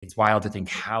it's wild to think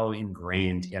how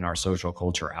ingrained in our social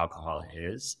culture alcohol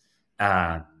is.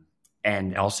 Um,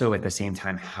 and also at the same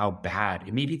time, how bad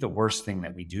it may be the worst thing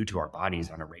that we do to our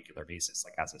bodies on a regular basis,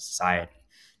 like as a society.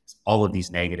 All of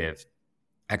these negative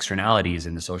externalities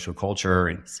in the social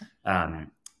culture,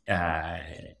 um, uh,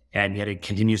 and yet it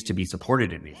continues to be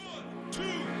supported in these.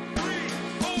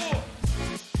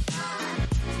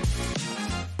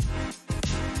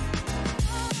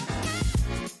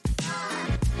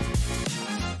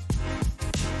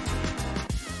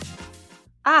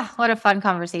 Ah, what a fun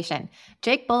conversation.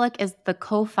 Jake Bullock is the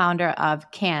co-founder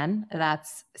of Cann,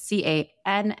 that's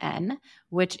Cann,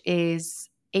 which is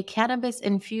a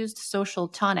cannabis-infused social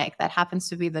tonic that happens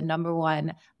to be the number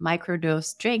one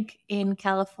microdose drink in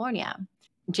California.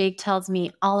 Jake tells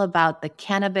me all about the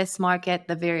cannabis market,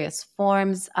 the various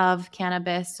forms of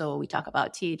cannabis. So we talk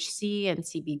about THC and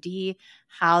CBD,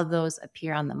 how those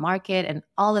appear on the market, and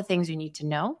all the things you need to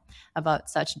know about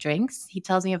such drinks. He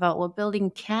tells me about what building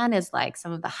Cann is like,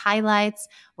 some of the highlights,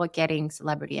 what getting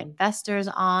celebrity investors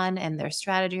on and their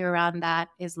strategy around that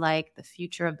is like, the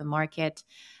future of the market.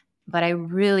 But I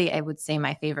would say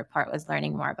my favorite part was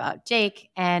learning more about Jake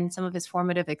and some of his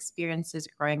formative experiences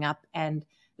growing up and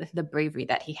the bravery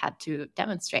that he had to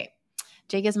demonstrate.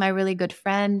 Jake is my really good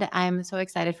friend. I'm so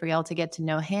excited for y'all to get to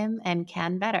know him and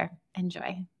Cann better.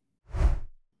 Enjoy.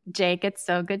 Jake, it's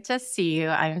so good to see you.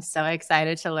 I'm so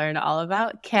excited to learn all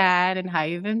about Cann and how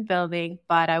you've been building,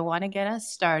 but I want to get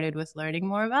us started with learning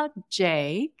more about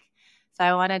Jake. So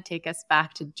I want to take us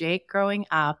back to Jake growing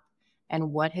up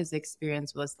and what his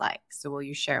experience was like. So will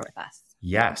you share with us?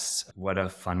 Yes, what a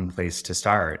fun place to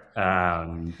start.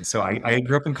 So I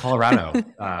grew up in Colorado,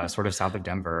 sort of south of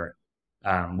Denver,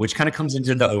 which kind of comes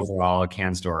into the overall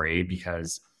Cann story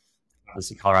because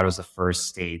obviously Colorado is the first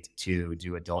state to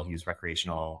do adult use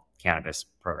recreational cannabis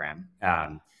program.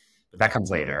 But that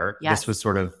comes later. Yes. This was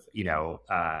sort of,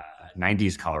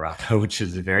 90s Colorado, which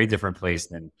is a very different place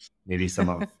than maybe some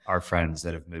of our friends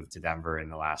that have moved to Denver in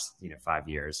the last, 5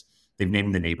 years. They've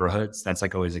named the neighborhoods. That's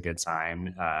like always a good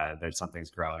sign that something's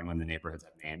growing when the neighborhoods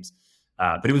have names.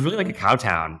 But it was really like a cow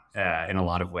town in a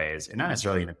lot of ways, and not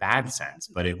necessarily in a bad sense,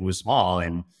 but it was small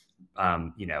and,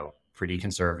 pretty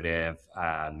conservative.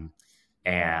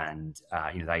 And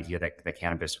the idea that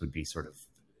cannabis would be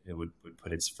it would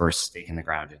put its first stake in the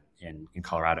ground in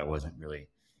Colorado wasn't really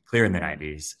clear in the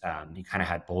 90s. You kind of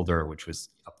had Boulder, which was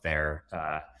up there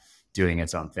doing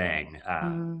its own thing.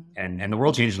 And the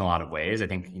world changed in a lot of ways. I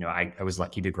think, I was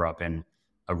lucky to grow up in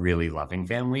a really loving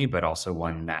family, but also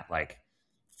one that, like,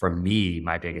 for me,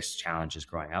 my biggest challenges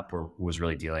growing up was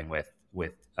really dealing with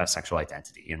a sexual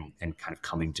identity and kind of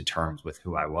coming to terms with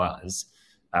who I was.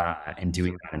 And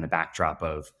doing that in the backdrop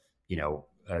of,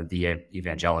 the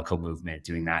evangelical movement,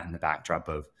 doing that in the backdrop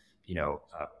of,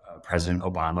 President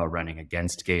Obama running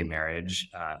against gay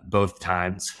marriage both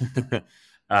times,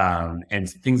 and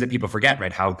things that people forget,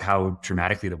 right? How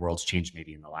dramatically the world's changed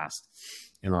maybe in the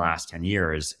last 10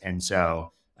 years, and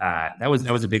so that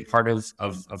was a big part of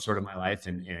sort of my life,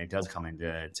 and it does come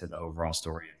into the overall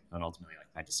story and ultimately like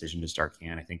my decision to start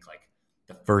Cann. I think like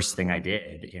the first thing I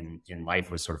did in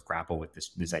life was sort of grapple with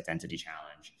this identity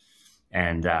challenge.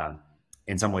 And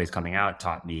in some ways coming out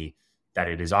taught me that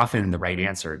it is often the right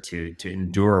answer to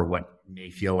endure what may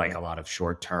feel like a lot of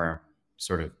short-term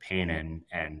sort of pain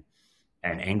and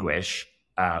anguish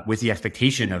with the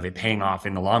expectation of it paying off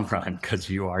in the long run because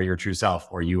you are your true self,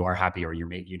 or you are happy, or you're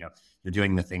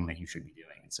doing the thing that you should be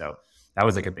doing. And so that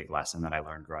was like a big lesson that I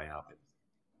learned growing up.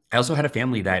 I also had a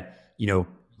family that,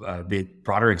 the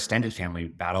broader extended family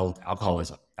battled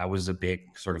alcoholism. That was a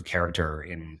big sort of character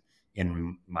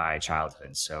in my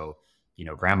childhood. So,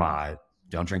 grandma,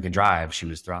 don't drink and drive. She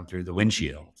was thrown through the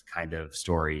windshield kind of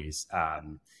stories.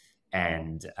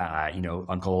 And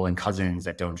uncle and cousins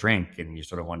that don't drink, and you're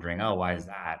sort of wondering, oh, why is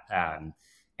that?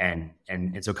 And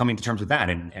so coming to terms with that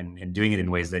and doing it in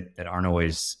ways that aren't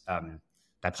always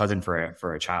that pleasant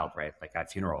for a child, right? Like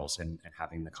at funerals and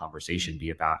having the conversation be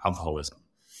about alcoholism.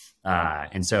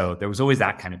 And so there was always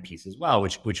that kind of piece as well,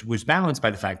 which was balanced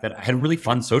by the fact that I had a really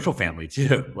fun social family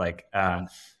too. Like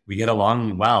we get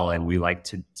along well, and we like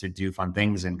to do fun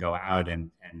things and go out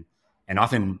and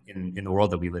often in the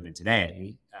world that we live in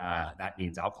today, that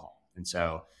means alcohol. And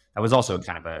so that was also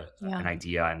kind of an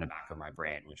idea in the back of my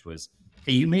brain, which was,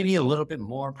 hey, you may be a little bit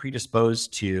more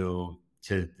predisposed to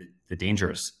the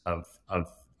dangers of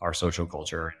our social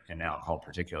culture and alcohol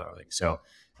particularly. So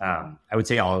I would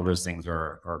say all of those things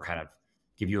are kind of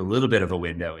give you a little bit of a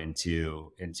window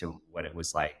into what it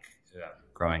was like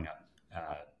growing up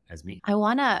as me. I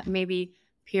want to maybe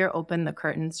peer open the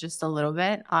curtains just a little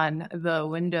bit on the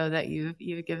window that you've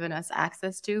given us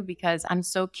access to, because I'm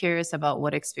so curious about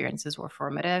what experiences were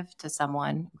formative to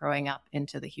someone growing up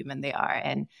into the human they are.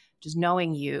 And just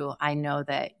knowing you, I know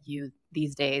that you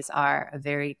these days are a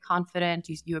very confident,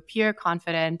 you appear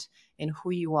confident in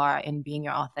who you are and being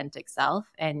your authentic self.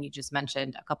 And you just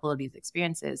mentioned a couple of these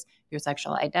experiences, your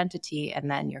sexual identity, and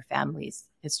then your family's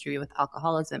history with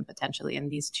alcoholism potentially.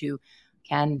 And these two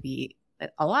can be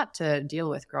a lot to deal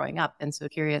with growing up. And so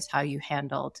curious how you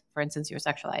handled, for instance, your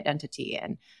sexual identity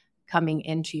and coming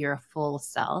into your full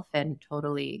self and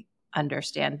totally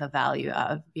understand the value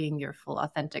of being your full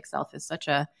authentic self is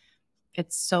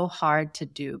it's so hard to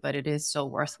do, but it is so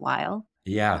worthwhile.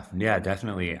 Yeah, yeah,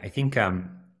 definitely. I think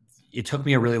it took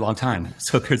me a really long time.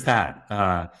 So there's that.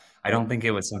 I don't think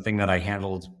it was something that I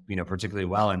handled, particularly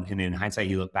well. And in hindsight,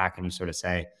 you look back and you sort of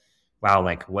say, wow,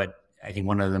 like what I think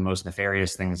one of the most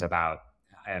nefarious things about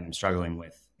struggling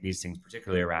with these things,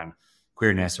 particularly around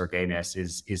queerness or gayness,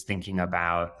 is thinking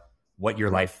about what your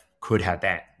life could have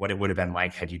been, what it would have been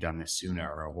like had you done this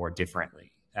sooner or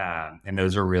differently. And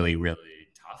those are really, really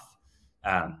tough.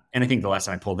 And I think the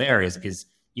lesson I pull there is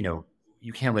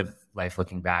you can't live life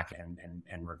looking back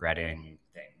and regretting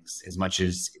things as much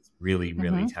as it's really,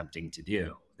 really tempting to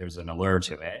do. There's an allure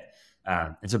to it.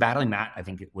 And so battling that, I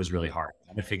think it was really hard.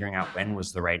 Kind of figuring out when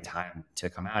was the right time to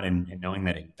come out and knowing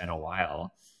that it'd been a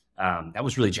while, that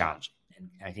was really challenging. And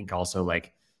I think also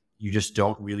like, you just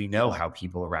don't really know how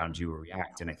people around you will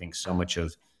react. And I think so much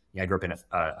of, I grew up in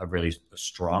a really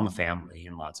strong family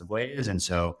in lots of ways. And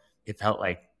so it felt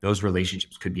like those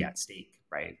relationships could be at stake.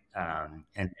 Right. And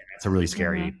that's a really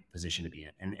scary position to be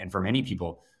in. And for many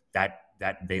people that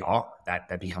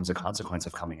becomes a consequence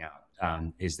of coming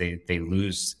out, is they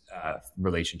lose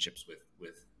relationships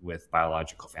with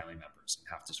biological family members and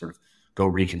have to sort of go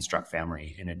reconstruct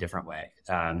family in a different way.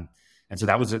 And so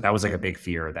that was like a big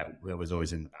fear that was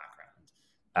always in the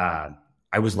background.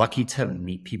 I was lucky to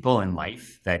meet people in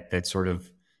life that sort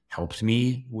of helped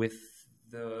me with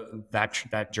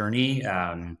that journey.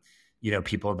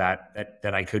 People that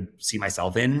I could see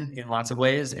myself in lots of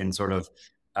ways, and sort of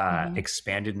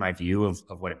expanded my view of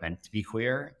what it meant to be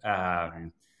queer,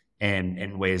 and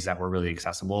in ways that were really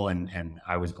accessible and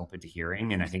I was open to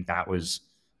hearing. And I think that was,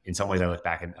 in some ways, I look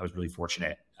back and I was really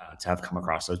fortunate to have come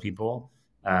across those people,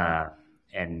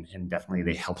 and definitely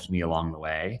they helped me along the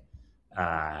way.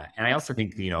 And I also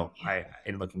think,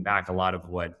 in looking back, a lot of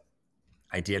what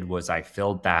I did was I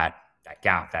filled that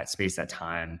gap, that space, that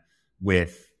time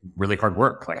with really hard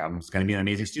work. Like I was going to be an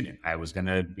amazing student. I was going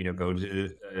to, go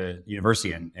to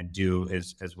university and do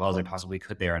as well as I possibly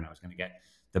could there. And I was going to get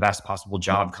the best possible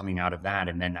job coming out of that.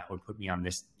 And then that would put me on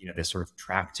this, this sort of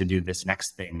track to do this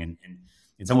next thing. And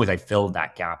in some ways I filled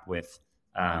that gap with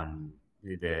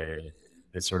the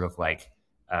sort of like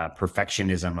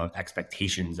perfectionism of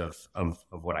expectations of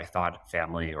what I thought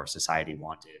family or society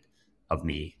wanted of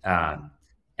me.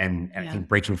 And I think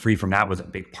breaking free from that was a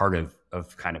big part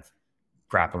of kind of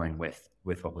grappling with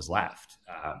what was left,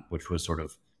 which was sort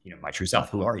of, my true self.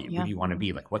 Who are you? Who do you want to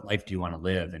be? Like, what life do you want to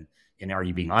live? And are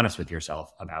you being honest with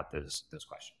yourself about those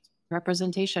questions?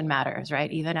 Representation matters,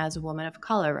 right? Even as a woman of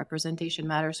color, representation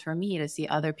matters for me to see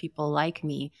other people like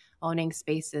me owning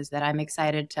spaces that I'm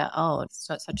excited to own.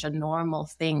 So it's such a normal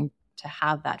thing to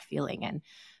have that feeling. And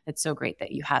it's so great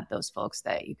that you had those folks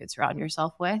that you could surround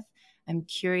yourself with. I'm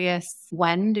curious,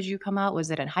 when did you come out?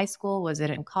 Was it in high school? Was it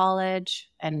in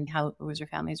college? And how was your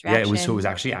family's reaction? Yeah, it was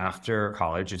actually after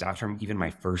college. It was after even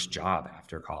my first job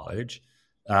after college.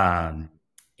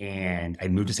 And I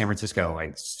moved to San Francisco.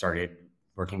 I started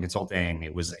working consulting.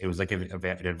 It was like an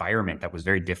environment that was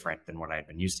very different than what I had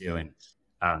been used to. And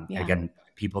again,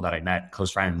 people that I met, close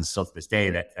friends still to this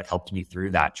day, that helped me through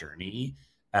that journey.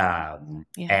 And,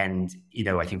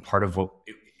 I think part of what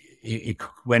it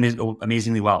went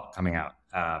amazingly well coming out.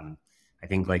 I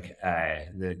think like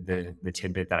the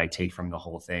tidbit that I take from the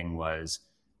whole thing was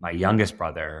my youngest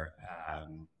brother,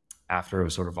 after it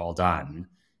was sort of all done,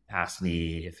 asked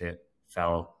me if it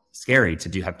felt scary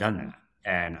to have done that.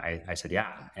 And I said,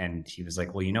 yeah. And he was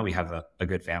like, well, we have a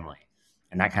good family.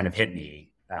 And that kind of hit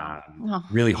me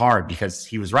really hard, because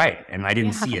he was right. And I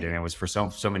didn't see it. And it was for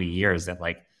so many years that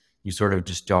like, you sort of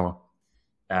just don't,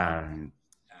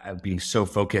 being so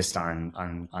focused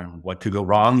on what could go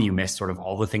wrong, you miss sort of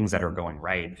all the things that are going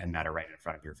right and that are right in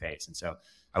front of your face. And so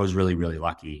I was really, really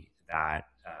lucky that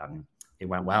it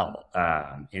went well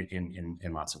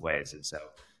in lots of ways. And so,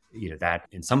 that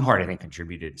in some part I think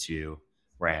contributed to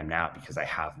where I am now, because I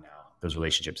have now those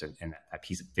relationships and that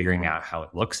piece of figuring out how it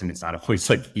looks. And it's not always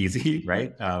like easy,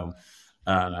 right? But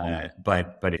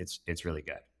it's really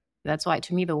good. That's why,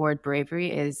 to me, the word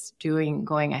bravery is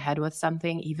going ahead with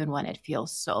something, even when it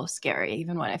feels so scary,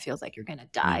 even when it feels like you're going to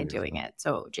die doing it.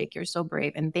 So, Jake, you're so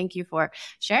brave. And thank you for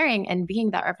sharing and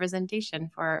being that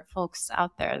representation for folks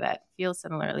out there that feel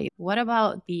similarly. What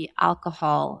about the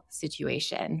alcohol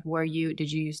situation?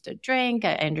 Did you used to drink?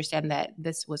 I understand that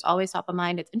this was always top of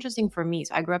mind. It's interesting for me.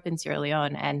 So, I grew up in Sierra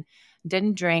Leone and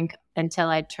didn't drink until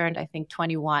I turned, I think,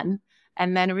 21,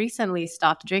 and then recently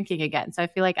stopped drinking again. So I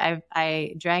feel like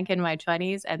I drank in my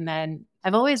 20s, and then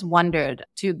I've always wondered,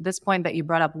 to this point that you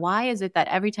brought up, why is it that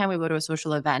every time we go to a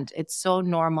social event, it's so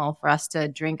normal for us to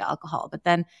drink alcohol, but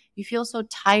then you feel so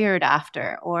tired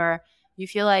after, or you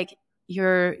feel like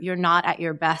you're not at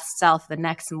your best self the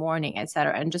next morning, et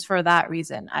cetera. And just for that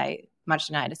reason, Much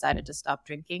and I decided to stop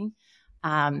drinking.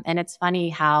 And it's funny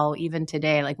how even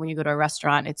today, like when you go to a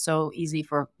restaurant, it's so easy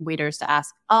for waiters to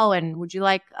ask, "Oh, and would you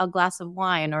like a glass of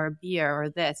wine or a beer or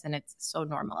this?" And it's so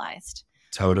normalized.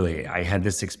 Totally. I had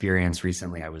this experience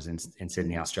recently. I was in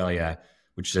Sydney, Australia,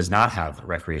 which does not have a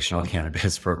recreational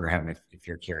cannabis program, if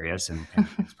you're curious, and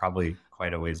it's probably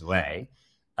quite a ways away.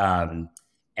 Um,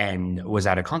 and was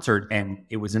at a concert, and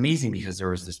it was amazing because there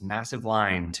was this massive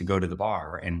line to go to the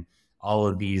bar, and all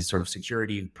of these sort of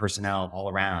security personnel all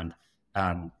around,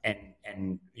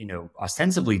 and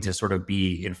ostensibly to sort of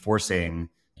be enforcing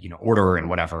order and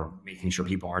whatever, making sure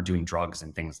people aren't doing drugs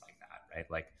and things like that, right?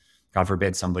 Like, God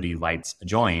forbid somebody lights a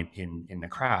joint in the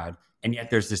crowd, and yet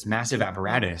there's this massive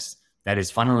apparatus that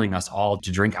is funneling us all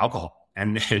to drink alcohol,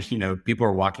 and people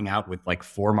are walking out with like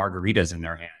 4 margaritas in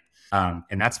their hand.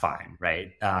 And that's fine,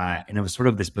 right? And it was sort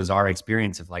of this bizarre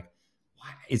experience of like,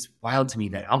 it's wild to me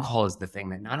that alcohol is the thing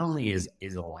that not only is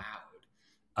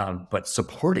allowed, but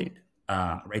supported.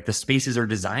 Right? The spaces are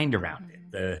designed around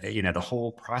it. The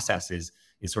whole process is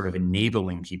sort of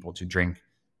enabling people to drink.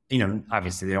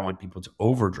 Obviously they don't want people to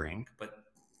overdrink, but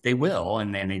they will,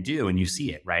 and then they do, and you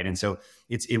see it, right? And so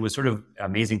it was sort of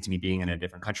amazing to me being in a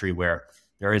different country where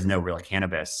there is no real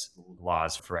cannabis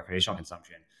laws for recreational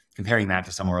consumption. Comparing that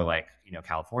to somewhere like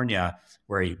California,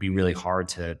 where it'd be really hard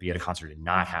to be at a concert and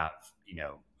not have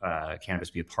cannabis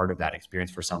be a part of that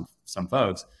experience for some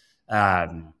folks.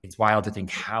 It's wild to think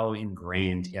how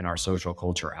ingrained in our social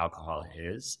culture alcohol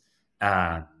is.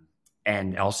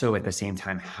 And also at the same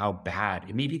time, how bad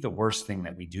it may be the worst thing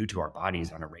that we do to our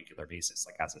bodies on a regular basis,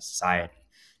 like as a society.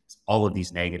 All of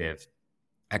these negative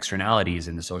externalities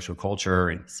in the social culture,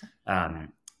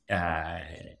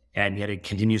 and yet it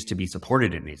continues to be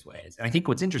supported in these ways. And I think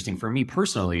what's interesting for me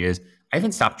personally is I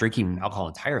haven't stopped drinking alcohol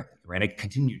entirely, right? I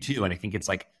continue to, and I think it's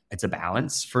a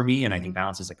balance for me. And I think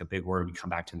balance is like a big word we come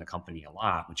back to in the company a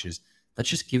lot, which is let's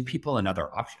just give people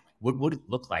another option. What would it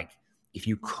look like if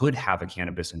you could have a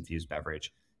cannabis infused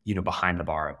beverage, behind the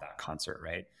bar of that concert,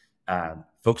 right?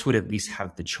 Folks would at least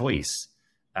have the choice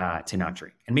to not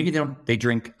drink, and maybe they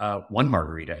drink 1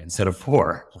 margarita instead of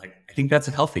 4. Like, I think that's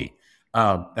healthy.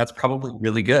 That's probably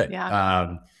really good.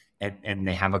 Yeah. And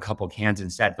they have a couple cans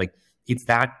instead. Like,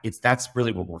 that's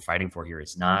really what we're fighting for here.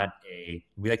 It's not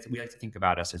we like to think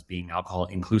about us as being alcohol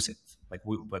inclusive,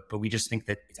 but we just think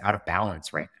that it's out of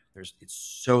balance right now. It's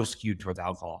so skewed towards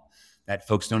alcohol that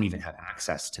folks don't even have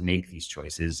access to make these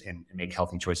choices and make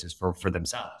healthy choices for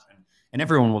themselves. And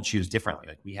everyone will choose differently.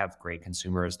 Like, we have great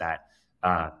consumers that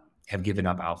have given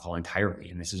up alcohol entirely,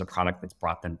 and this is a product that's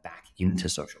brought them back into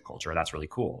social culture. That's really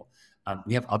cool.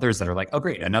 We have others that are like, oh,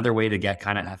 great, another way to get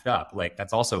kind of effed up. Like,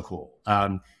 that's also cool.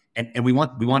 And we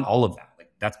want all of that.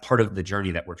 Like, that's part of the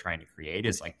journey that we're trying to create,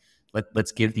 is like,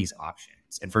 let's give these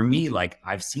options. And for me, like,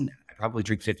 I've seen that. I probably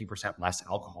drink 50% less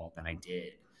alcohol than I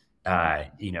did,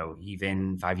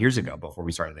 even 5 years ago before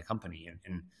we started the company.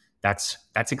 And that's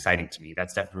exciting to me.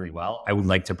 That's definitely, I would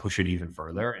like to push it even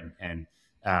further. And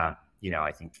I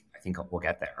think we'll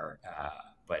get there.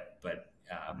 But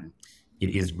it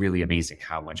is really amazing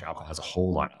how much alcohol has a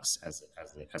hold on us as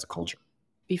a culture.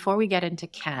 Before we get into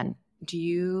Cann, do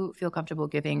you feel comfortable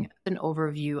giving an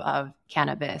overview of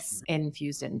cannabis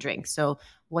infused in drinks? So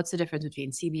what's the difference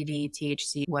between CBD,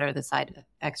 THC? What are the side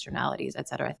externalities, et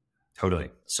cetera?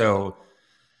 Totally. So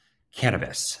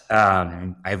cannabis,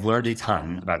 I've learned a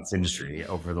ton about this industry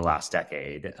over the last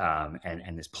decade,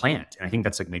 and this plant. And I think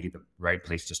that's like maybe the right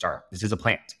place to start. This is a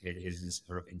plant. It is this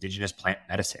sort of indigenous plant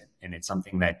medicine. And it's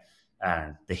something that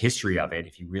the history of it,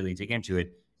 if you really dig into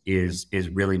it, is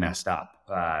really messed up.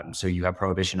 So you have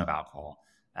prohibition of alcohol.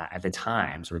 At the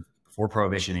time, sort of before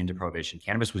prohibition, into prohibition,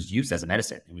 cannabis was used as a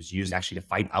medicine. It was used actually to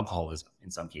fight alcoholism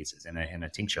in some cases, in a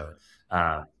tincture.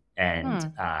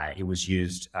 It was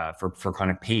used for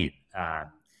chronic pain.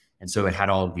 And so it had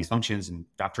all of these functions, and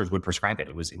doctors would prescribe it.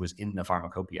 It was in the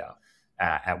pharmacopoeia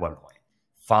at one point.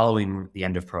 Following the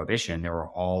end of prohibition, there were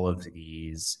all of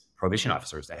these prohibition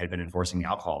officers that had been enforcing the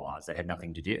alcohol laws that had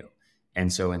nothing to do.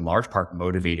 And so, in large part,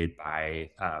 motivated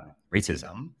by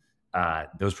racism,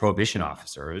 those prohibition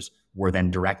officers were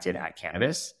then directed at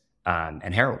cannabis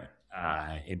and heroin,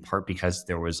 in part because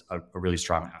there was a really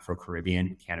strong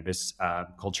Afro-Caribbean cannabis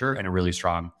culture and a really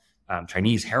strong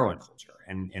Chinese heroin culture.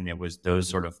 And it was those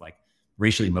sort of like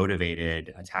racially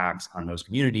motivated attacks on those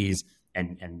communities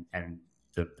and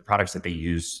the products that they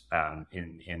use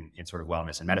in sort of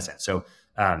wellness and medicine. So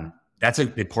that's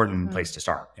an important place to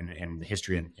start. And the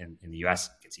history in the US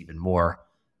gets even more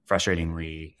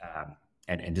frustratingly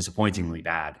and disappointingly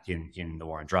bad in the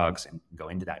war on drugs, and go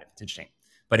into that if it's interesting.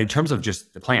 But in terms of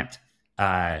just the plant,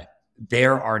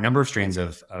 there are a number of strains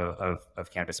of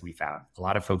cannabis we found. A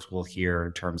lot of folks will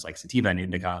hear terms like sativa and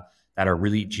indica that are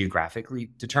really geographically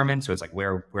determined. So it's like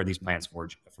where these plants were,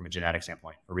 from a genetic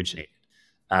standpoint, originated.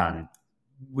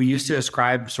 We used to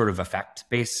ascribe sort of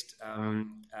effect-based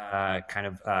kind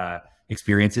of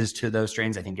experiences to those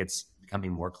strains. I think it's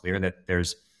becoming more clear that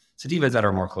there's sativas that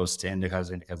are more close to indicas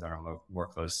that are more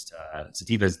close to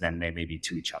sativas than they may be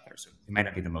to each other. So it might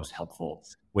not be the most helpful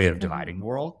way of dividing the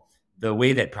world. The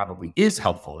way that probably is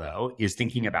helpful, though, is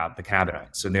thinking about the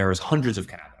cannabinoids. So there's hundreds of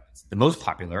cannabinoids. The most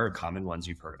popular or common ones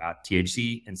you've heard about,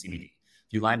 THC and CBD.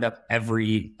 If you lined up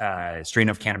every strain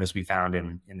of cannabis we found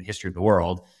in the history of the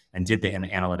world and did the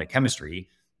analytic chemistry,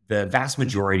 the vast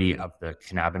majority of the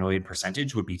cannabinoid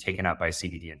percentage would be taken up by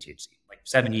CBD and THC, like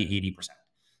 70, 80%,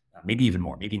 maybe even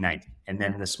more, maybe 90. And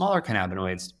then the smaller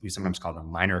cannabinoids, we sometimes call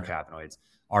them minor cannabinoids,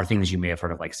 are things you may have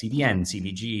heard of like CBN,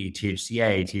 CBG,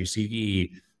 THCA,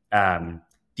 THCV.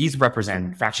 These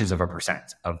represent fractions of a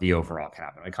percent of the overall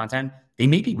cannabinoid content. They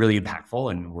may be really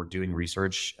impactful, and we're doing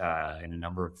research in a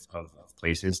number of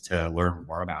places to learn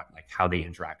more about like how they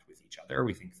interact with each other.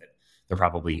 We think that there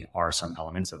probably are some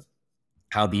elements of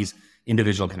how these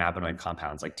individual cannabinoid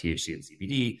compounds like THC and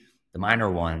CBD, the minor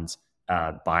ones,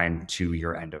 bind to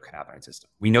your endocannabinoid system.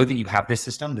 We know that you have this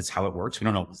system. That's how it works. We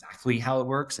don't know exactly how it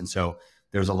works. And so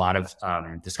there's a lot of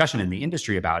discussion in the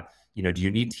industry about, do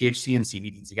you need THC and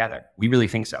CBD together? We really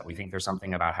think so. We think there's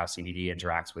something about how CBD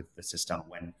interacts with the system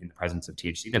when in the presence of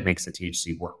THC that makes the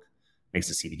THC work, makes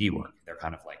the CBD work. They're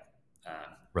kind of like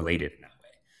related in that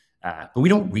way. But we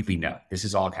don't really know. This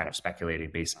is all kind of speculating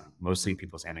based on mostly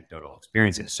people's anecdotal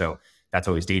experiences. So that's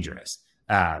always dangerous.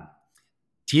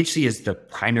 THC is the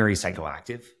primary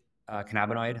psychoactive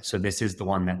cannabinoid. So this is the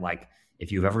one that, like,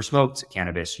 if you've ever smoked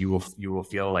cannabis, you will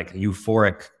feel like a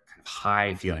euphoric kind of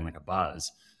high feeling, like a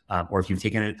buzz. Or if you've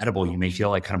taken an edible, you may feel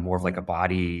like kind of more of like a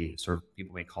body, sort of,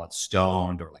 people may call it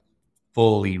stoned or like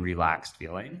fully relaxed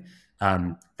feeling.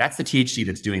 That's the THC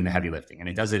that's doing the heavy lifting. And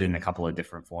it does it in a couple of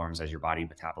different forms as your body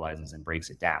metabolizes and breaks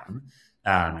it down.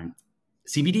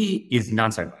 CBD is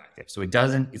non-psychoactive. So it's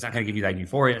not going to give you that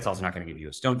euphoria. It's also not going to give you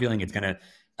a stone feeling. It's going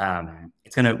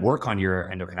to work on your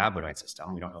endocannabinoid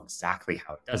system. We don't know exactly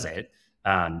how it does it.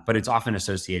 But it's often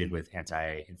associated with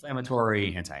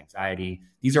anti-inflammatory, anti-anxiety.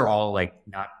 These are all like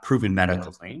not proven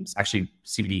medical claims. Actually,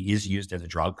 CBD is used as a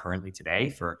drug currently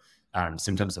today for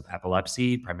symptoms of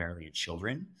epilepsy, primarily in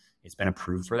children. It's been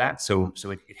approved for that. So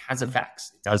it has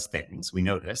effects. It does things. We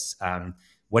know this.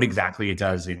 What exactly it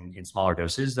does in smaller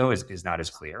doses, though, is not as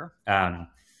clear.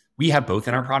 We have both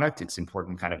in our product. It's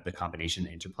important, kind of the combination,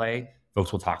 the interplay.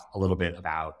 Folks will talk a little bit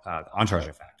about the entourage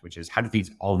effect, which is how do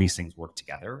all these things work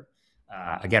together?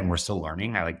 Again, we're still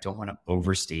learning. I don't want to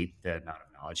overstate the amount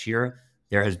of knowledge here.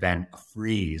 There has been a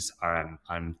freeze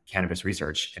on cannabis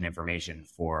research and information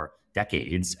for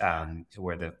decades,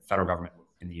 where the federal government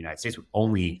in the United States would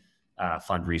only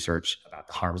fund research about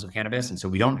the harms of cannabis. And so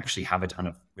we don't actually have a ton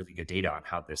of really good data on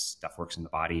how this stuff works in the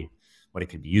body, what it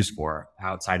can be used for,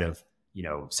 outside of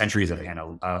centuries of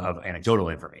anecdotal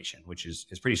information, which is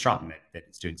pretty strong that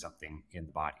it's doing something in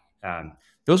the body.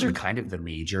 Those are kind of the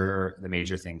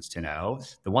major things to know.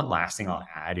 The one last thing I'll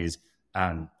add is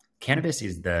cannabis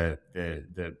is the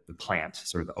plant,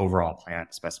 sort of the overall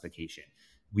plant specification.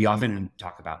 We often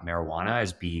talk about marijuana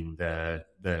as being the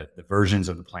versions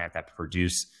of the plant that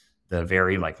produce the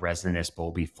very like resinous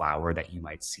bulby flower that you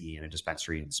might see in a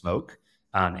dispensary and smoke,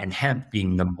 and hemp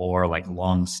being the more like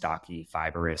long, stocky,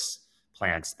 fibrous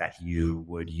plants that you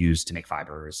would use to make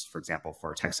fibers, for example,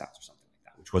 for textiles or something like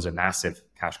that, which was a massive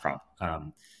cash crop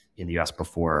in the U.S.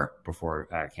 before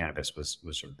cannabis was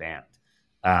sort of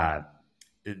banned.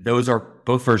 Those are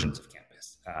both versions of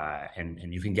cannabis,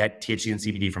 and you can get THC and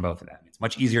CBD from both of them. It's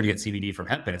much easier to get CBD from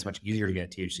hemp, and it's much easier to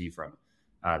get THC from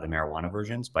the marijuana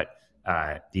versions. But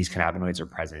these cannabinoids are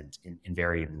present in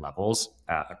varying levels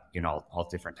in all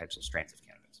different types of strains of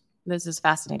cannabis. This is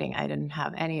fascinating. I didn't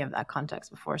have any of that context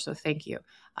before, so thank you.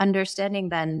 Understanding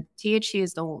then THC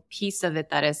is the piece of it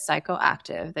that is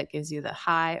psychoactive, that gives you the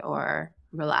high or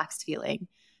relaxed feeling.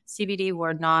 CBD,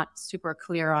 we're not super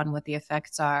clear on what the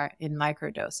effects are in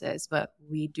microdoses, but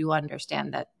we do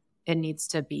understand that it needs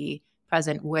to be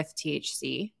present with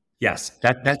THC. Yes,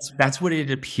 that's what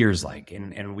it appears like,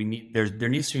 and we need there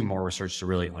needs to be more research to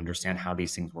really understand how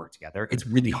these things work together. It's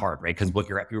really hard, right? Because what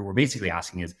we're basically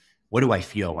asking is, what do I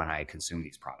feel when I consume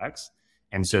these products?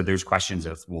 And so there's questions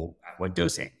of, well, at what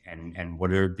dosing, and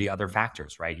what are the other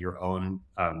factors, right? Your own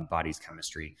body's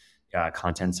chemistry,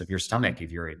 contents of your stomach,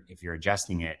 if you're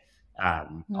ingesting it,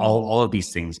 all of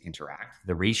these things interact.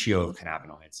 The ratio of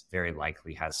cannabinoids very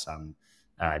likely has some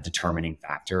determining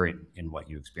factor in what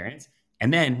you experience.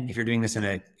 And then if you're doing this in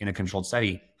a controlled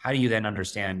study, how do you then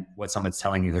understand what someone's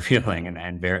telling you they're feeling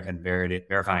and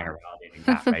verifying or validating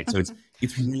that, right? So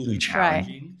it's really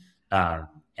challenging. Right.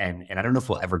 And I don't know if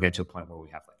we'll ever get to a point where we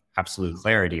have like absolute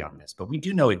clarity on this, but we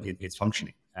do know it's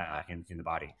functioning in the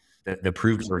body. The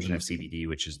approved version of CBD,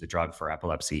 which is the drug for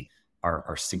epilepsy,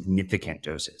 are significant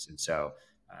doses. And so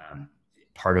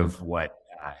part of what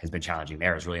has been challenging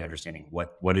there is really understanding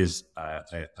what is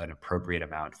an appropriate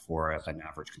amount for an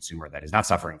average consumer that is not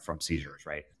suffering from seizures,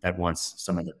 right? That wants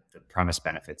some of the promised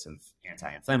benefits of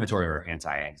anti-inflammatory or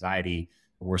anti-anxiety.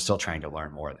 We're still trying to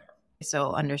learn more there.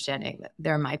 So understanding that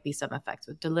there might be some effects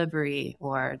with delivery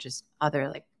or just other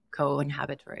like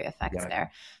co-inhibitory effects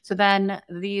there. So then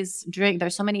there's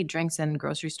so many drinks in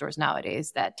grocery stores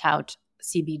nowadays that tout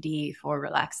CBD for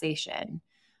relaxation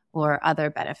or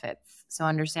other benefits. So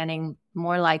understanding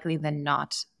more likely than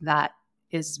not, that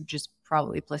is just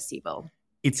probably placebo.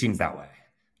 It seems that way.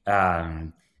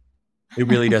 It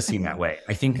really does seem that way.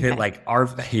 I think that like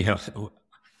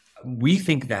we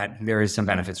think that there is some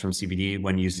benefits from CBD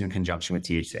when used in conjunction with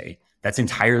THC. That's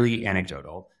entirely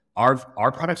anecdotal. Our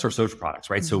products are social products,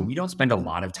 right? Mm-hmm. So we don't spend a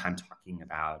lot of time talking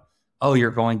about, oh,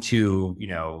 you're going to,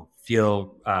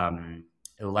 feel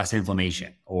less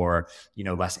inflammation or,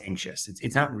 less anxious.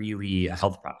 It's not really a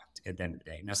health product at the end of the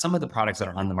day. Now, some of the products that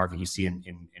are on the market you see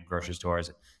in grocery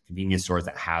stores, convenience stores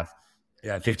that have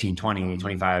 15, 20,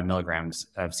 25 milligrams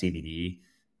of CBD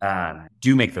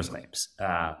do make those claims.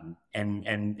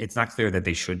 And it's not clear that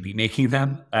they should be making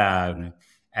them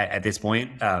at this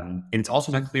point. And it's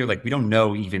also not clear, like we don't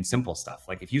know even simple stuff.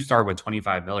 Like if you start with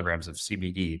 25 milligrams of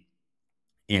CBD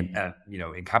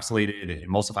encapsulated and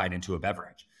emulsified into a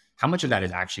beverage, how much of that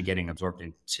is actually getting absorbed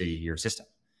into your system?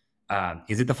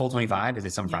 Is it the full 25? Is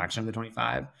it some fraction of the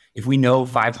 25? If we know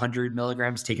 500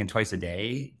 milligrams taken twice a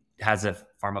day has a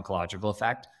pharmacological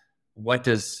effect, what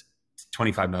does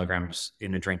 25 milligrams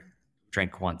in a drink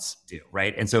once do,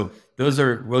 right? And so those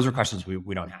are questions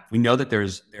we don't have. We know that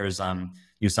there's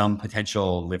some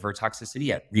potential liver toxicity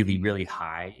at really, really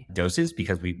high doses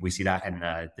because we see that in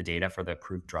the data for the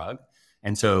approved drug.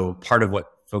 And so part of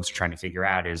what folks are trying to figure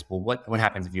out is, well, what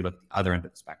happens if you look at the other end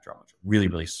of the spectrum, which are really,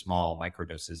 really small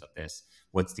microdoses of this?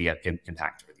 What's the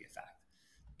impact or the effect?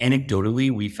 Anecdotally,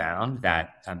 we found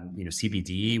that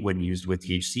CBD, when used with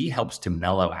THC, helps to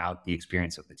mellow out the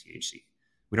experience of the THC.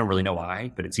 We don't really know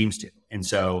why, but it seems to. And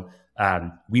so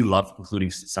we love including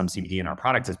some CBD in our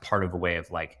products as part of a way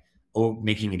of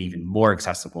making it even more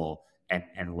accessible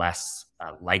and less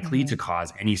likely to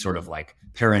cause any sort of like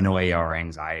paranoia or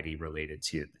anxiety related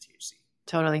to the THC.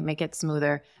 Totally, make it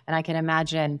smoother. And I can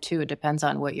imagine too, it depends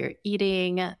on what you're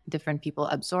eating. Different people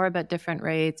absorb at different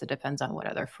rates. It depends on what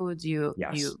other foods you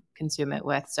consume it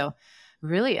with. So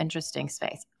really interesting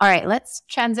space. All right, let's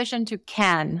transition to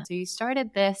Cann. So you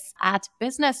started this at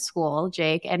business school,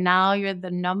 Jake, and now you're the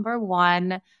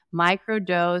 #1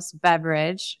 microdose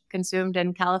beverage consumed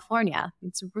in California.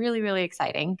 It's really, really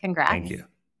exciting. Congrats. Thank you.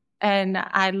 And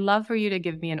I'd love for you to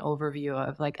give me an overview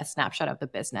of like a snapshot of the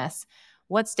business.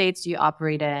 What states do you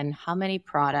operate in? How many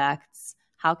products?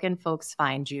 How can folks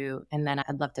find you? And then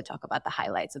I'd love to talk about the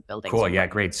highlights of building. Cool. Yeah,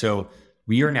 great. So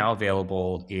we are now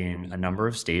available in a number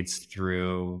of states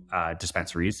through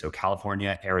dispensaries. So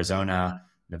California, Arizona,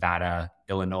 Nevada,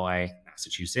 Illinois,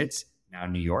 Massachusetts, now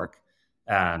New York,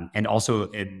 and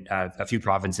also in a few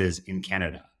provinces in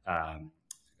Canada.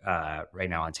 Right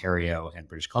now, Ontario and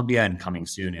British Columbia, and coming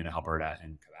soon in Alberta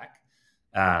and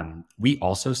Quebec. We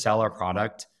also sell our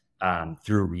product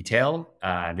through retail.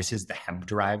 This is the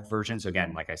hemp-derived version. So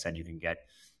again, like I said, you can get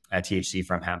THC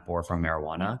from hemp or from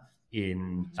marijuana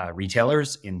in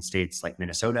retailers in states like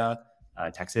Minnesota,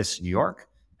 Texas, New York,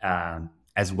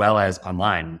 as well as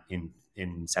online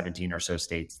in 17 or so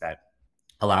states that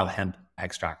allow hemp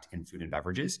extract in food and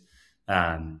beverages.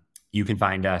 You can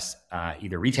find us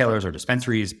either retailers or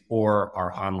dispensaries or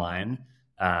our online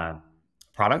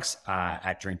products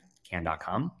at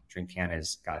cann.com. Drink Cann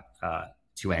has got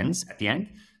two N's at the end.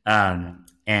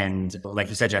 And like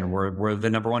you said, Jen, we're the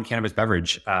number one cannabis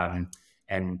beverage.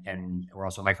 And we're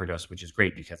also microdose, which is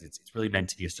great because it's really meant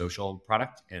to be a social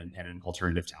product and an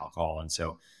alternative to alcohol. And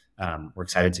so we're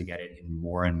excited to get it in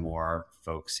more and more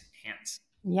folks' hands.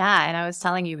 Yeah, and I was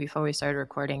telling you before we started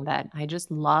recording that I just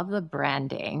love the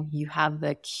branding. You have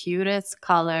the cutest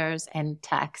colors and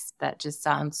text that just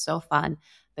sounds so fun.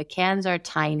 The cans are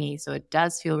tiny, so it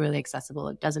does feel really accessible.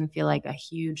 It doesn't feel like a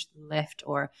huge lift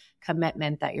or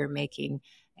commitment that you're making.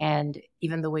 And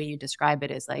even the way you describe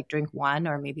it is like drink one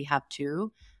or maybe have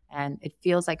two. And it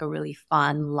feels like a really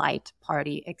fun, light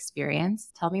party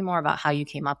experience. Tell me more about how you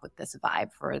came up with this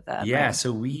vibe for the brand.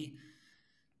 So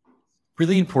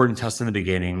really important to us in the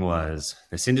beginning was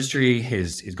this industry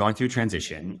is going through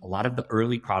transition. A lot of the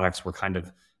early products were kind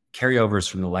of carryovers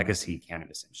from the legacy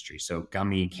cannabis industry. So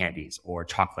gummy candies or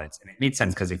chocolates. And it made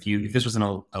sense because if this was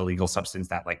an illegal substance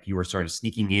that like you were sort of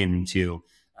sneaking into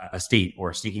a state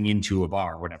or sneaking into a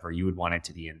bar or whatever, you would want it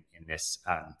to be in this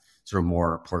sort of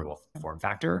more portable form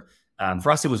factor. For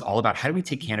us, it was all about how do we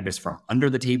take cannabis from under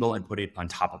the table and put it on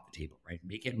top of the table, right?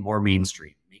 Make it more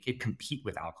mainstream, make it compete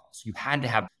with alcohol. So you had to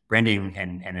have branding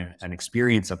and an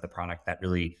experience of the product that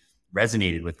really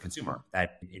resonated with consumer,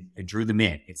 that it drew them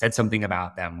in. It said something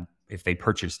about them if they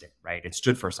purchased it, right? It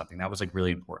stood for something. That was like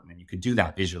really important. And you could do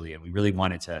that visually. And we really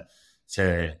wanted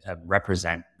to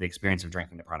represent the experience of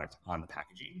drinking the product on the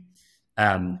packaging.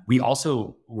 We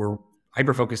also were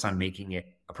hyper focused on making it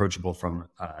approachable from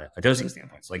a dosing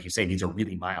standpoint. So like you say, these are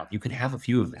really mild. You can have a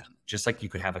few of them, just like you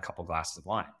could have a couple glasses of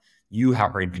wine. You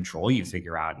are in control. You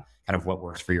figure out kind of what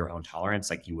works for your own tolerance,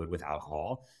 like you would with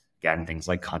alcohol. Again, things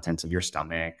like contents of your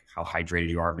stomach, how hydrated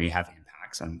you are may have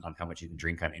impacts on how much you can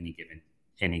drink on any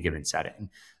given setting.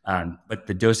 But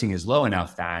the dosing is low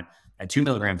enough that at 2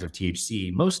 milligrams of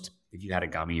THC, most, if you had a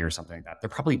gummy or something like that, they're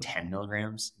probably 10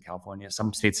 milligrams in California.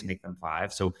 Some states make them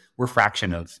 5. So we're a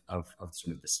fraction of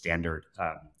sort of the standard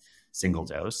single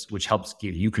dose, which helps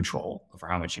give you control over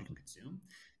how much you can consume.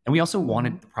 And we also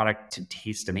wanted the product to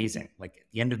taste amazing. Like at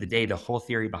the end of the day, the whole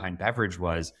theory behind beverage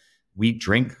was we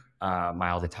drink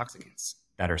mild intoxicants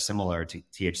that are similar to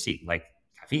THC, like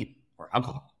caffeine or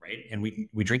alcohol, right? And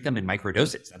we drink them in micro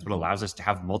doses. That's what allows us to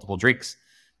have multiple drinks.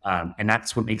 And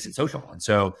that's what makes it social. And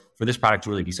so for this product to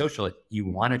really be social, you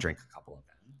want to drink a couple of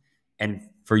them. And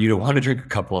for you to want to drink a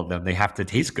couple of them, they have to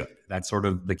taste good. That's sort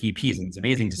of the key piece. And it's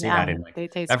amazing to say that in like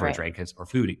beverage, right? Or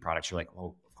food products, you're like,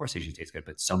 well, of course they should taste good,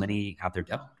 but so many out there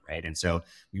don't, right? And so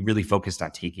we really focused on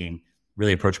taking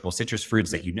really approachable citrus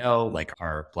fruits that like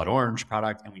our blood orange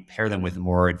product, and we pair them with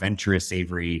more adventurous,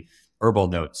 savory, herbal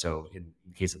notes. So in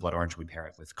the case of blood orange, we pair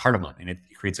it with cardamom, and it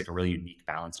creates like a really unique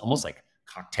balance, almost like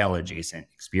cocktail adjacent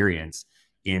experience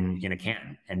in a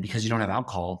can. And because you don't have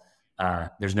alcohol,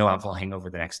 there's no alcohol hangover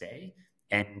the next day,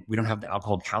 and we don't have the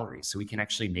alcohol calories. So we can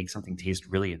actually make something taste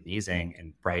really amazing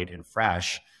and bright and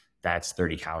fresh. That's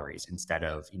 30 calories instead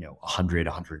of 100,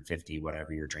 150,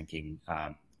 whatever you're drinking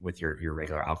with your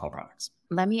regular alcohol products.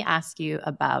 Let me ask you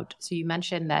about, so you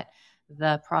mentioned that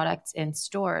the products in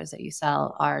stores that you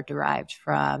sell are derived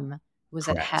from, was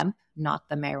Correct. It hemp, not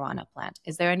the marijuana plant?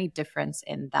 Is there any difference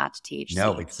in that THC?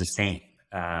 No, it's the same.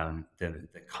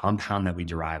 The compound that we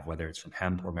derive, whether it's from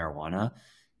hemp or marijuana,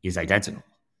 is identical.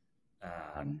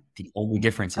 The only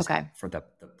difference is for the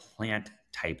plant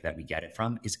type that we get it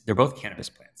from is they're both cannabis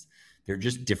plants. They're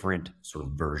just different sort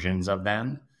of versions of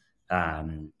them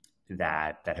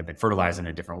that have been fertilized in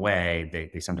a different way.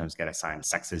 They sometimes get assigned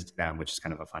sexes to them, which is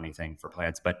kind of a funny thing for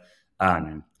plants. But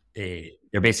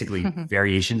they're basically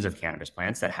variations of cannabis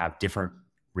plants that have different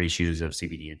ratios of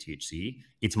CBD and THC.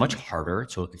 It's much harder.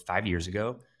 So 5 years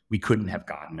ago, we couldn't have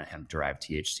gotten a hemp-derived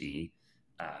THC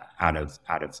out of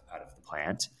the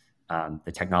plant.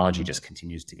 The technology just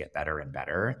continues to get better and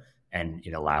better, and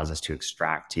it allows us to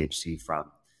extract THC from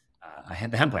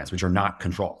the hemp plants, which are not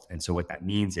controlled. And so what that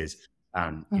means is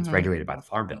it's regulated by the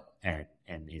Farm Bill, and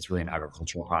it's really an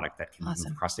agricultural product that can move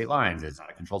across state lines. It's not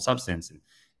a controlled substance, and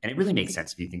it really makes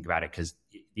sense if you think about it, because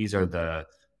these are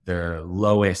the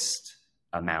lowest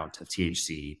amount of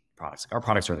THC products. Like our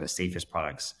products are the safest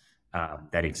products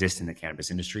that exist in the cannabis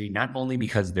industry, not only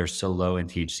because they're so low in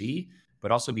THC,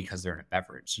 but also because they're in a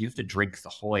beverage. So you have to drink the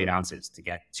whole 8 ounces to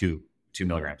get to 2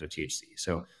 milligrams of THC.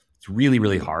 So it's really,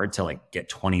 really hard to like get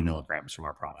 20 milligrams from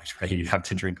our product, right? You have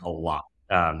to drink a lot.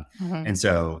 And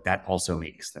so that also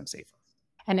makes them safer.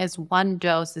 And is one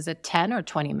dose, is it 10 or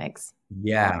 20 mg?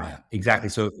 Yeah, exactly.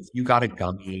 So if you got a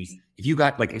gummy,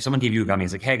 if someone gave you a gummy,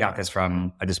 it's like, hey, I got this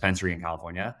from a dispensary in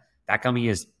California, that gummy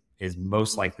is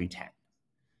most likely 10.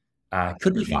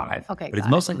 Could be 5, Okay, but it's got it.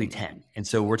 most likely 10. And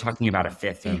so we're talking about a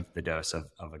fifth of the dose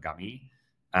of a gummy.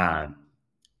 Um,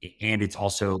 and it's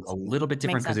also a little bit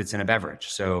different Makes because sense. it's in a beverage.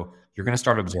 So you're going to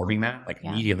start absorbing that like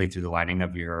Yeah. immediately through the lining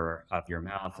of your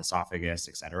mouth, esophagus,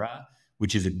 etc.,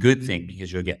 which is a good thing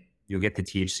because you'll get the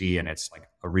THC in its like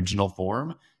original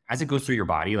form as it goes through your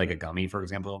body. Like a gummy, for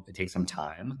example, it takes some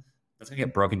time. That's going to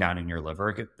get broken down in your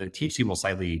liver. The THC will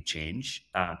slightly change.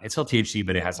 It's still THC,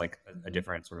 but it has like a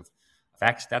different sort of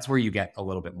effect. That's where you get a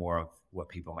little bit more of what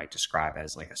people might describe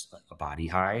as like a body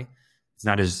high. It's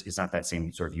not that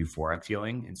same sort of euphoric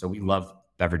feeling. And so we love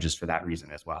beverages for that reason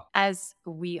as well. As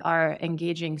we are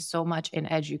engaging so much in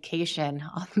education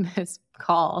on this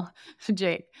call,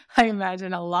 Jake, I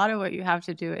imagine a lot of what you have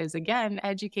to do is, again,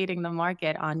 educating the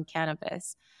market on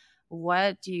cannabis.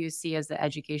 What do you see as the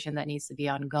education that needs to be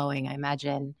ongoing? I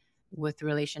imagine with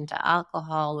relation to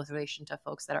alcohol, with relation to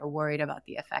folks that are worried about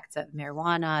the effects of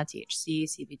marijuana, THC,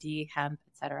 CBD, hemp,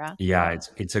 etc. Yeah,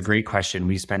 it's a great question.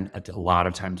 We spend a lot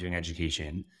of time doing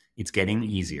education. It's getting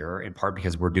easier in part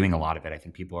because we're doing a lot of it. I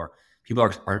think people are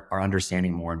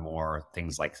understanding more and more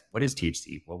things like what is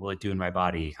THC? What will it do in my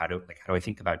body? How do I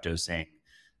think about dosing?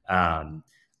 Um,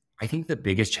 I think the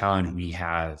biggest challenge we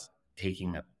have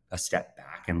taking a step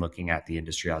back and looking at the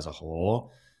industry as a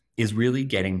whole is really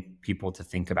getting people to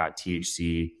think about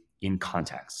THC in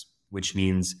context, which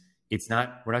means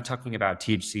we're not talking about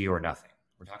THC or nothing.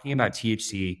 We're talking about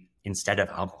THC instead of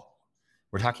alcohol.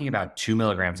 We're talking about 2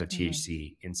 milligrams of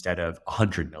THC instead of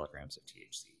 100 milligrams of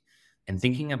THC. And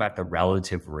thinking about the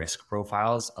relative risk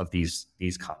profiles of these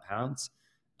compounds,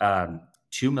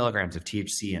 2 milligrams of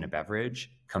THC in a beverage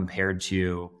compared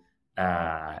to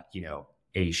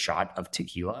a shot of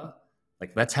tequila,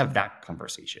 like let's have that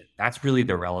conversation. That's really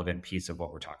the relevant piece of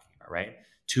what we're talking about, right?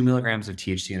 2 milligrams of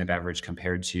THC in a beverage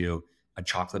compared to a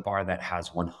chocolate bar that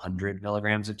has 100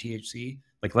 milligrams of THC.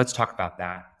 Like let's talk about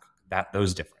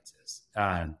those differences.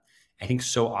 I think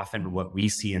so often what we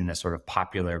see in the sort of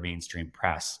popular mainstream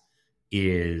press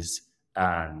is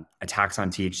attacks on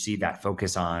THC that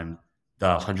focus on the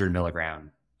 100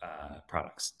 milligram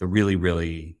products, the really,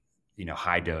 really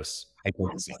high dose, high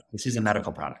potency. This is a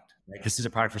medical product, right? This is a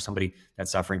product for somebody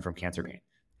that's suffering from cancer pain.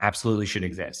 Absolutely should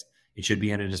exist. It should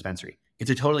be in a dispensary.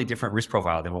 It's a totally different risk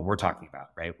profile than what we're talking about,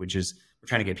 right? Which is we're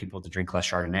trying to get people to drink less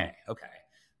Chardonnay. Okay,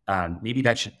 maybe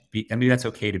that's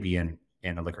okay to be in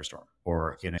a liquor store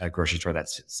or in a grocery store that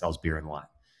sells beer and wine.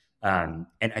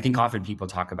 And I think often people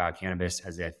talk about cannabis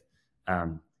as if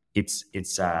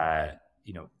it's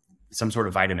some sort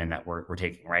of vitamin that we're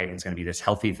taking, right? It's going to be this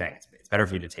healthy thing. It's better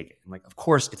for you to take it. And like, of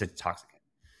course, it's a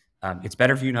toxicant. It's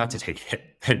better for you not to take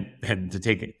it than to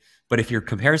take it. But if your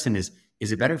comparison is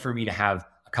it better for me to have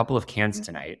a couple of cans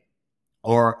tonight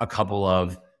or a couple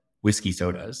of whiskey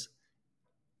sodas?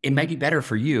 It might be better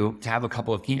for you to have a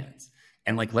couple of cans.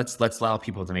 And like, let's allow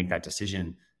people to make that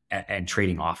decision and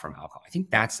trading off from alcohol. I think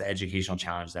that's the educational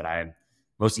challenge that I'm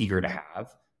most eager to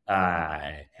have.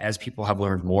 As people have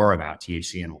learned more about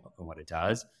THC and what it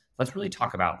does, let's really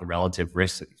talk about the relative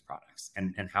risks of these products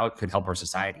and how it could help our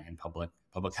society and public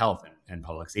health and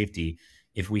public safety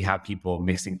if we have people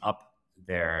mixing up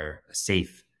their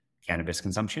safe cannabis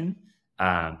consumption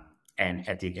and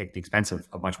at the expense of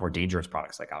much more dangerous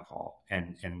products like alcohol.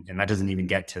 And that doesn't even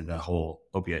get to the whole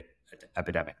opiate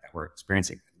epidemic that we're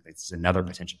experiencing. It's another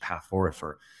potential path forward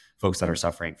for folks that are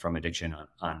suffering from addiction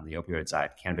on the opioid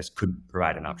side. Cannabis could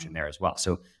provide an option there as well.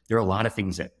 So there are a lot of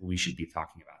things that we should be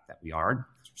talking about that we aren't.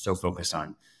 We're so focused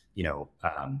on,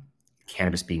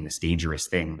 cannabis being this dangerous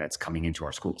thing that's coming into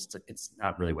our schools. It's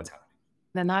not really what's happening.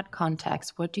 In that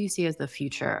context, what do you see as the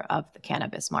future of the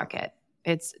cannabis market?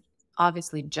 It's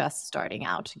obviously just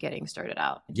getting started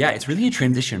out. Yeah, it's really a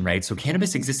transition, right? So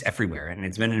cannabis exists everywhere, and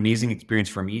it's been an amazing experience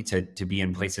for me to be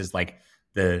in places like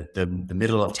the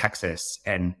middle of Texas,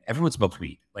 and everyone smokes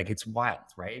weed. Like it's wild,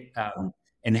 right?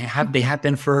 And they have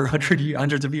been for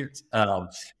hundreds of years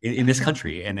in this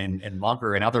country and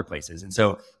longer in other places. And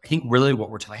so I think really what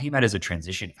we're talking about is a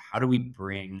transition. How do we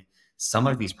bring some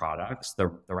of these products, the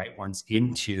right ones,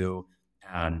 into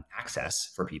access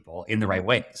for people in the right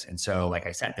ways? And so, like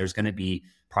I said, there's going to be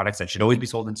products that should always be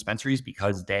sold in dispensaries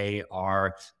because they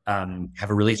are have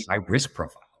a really high risk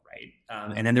profile, right?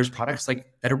 And then there's products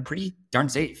that are pretty darn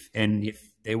safe. And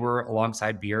if they were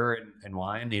alongside beer and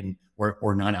wine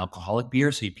or non-alcoholic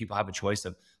beer, so people have a choice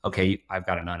of, okay, I've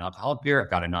got a non-alcoholic beer,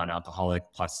 I've got a non-alcoholic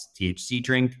plus THC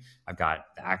drink, I've got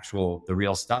the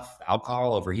real stuff, the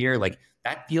alcohol over here. Like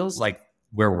that feels like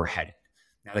where we're headed.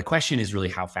 Now, the question is really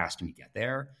how fast do we get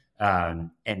there?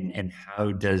 And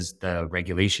how does the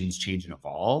regulations change and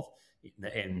evolve?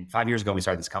 And 5 years ago, when we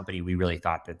started this company, we really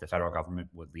thought that the federal government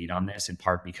would lead on this, in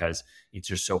part because it's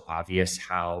just so obvious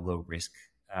how low risk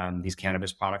these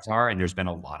cannabis products are. And there's been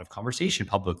a lot of conversation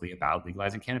publicly about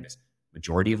legalizing cannabis.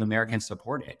 Majority of Americans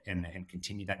support it, and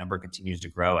continue, that number continues to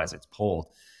grow as it's polled.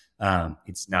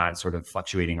 It's not sort of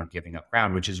fluctuating or giving up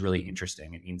ground, which is really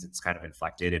interesting. It means it's kind of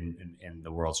inflected, and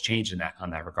the world's changed in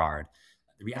that regard.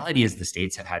 The reality is the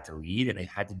states have had to lead, and they've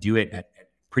had to do it at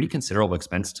pretty considerable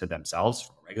expense to themselves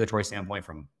from a regulatory standpoint,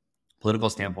 from a political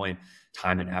standpoint,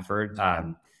 time and effort.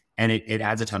 And it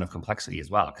adds a ton of complexity as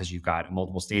well, because you've got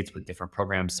multiple states with different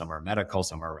programs. Some are medical,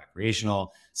 some are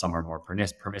recreational, some are more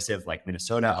permissive, like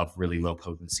Minnesota, of really low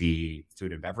potency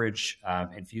food and beverage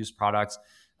infused products.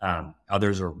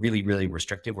 Others are really, really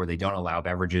restrictive, where they don't allow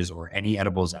beverages or any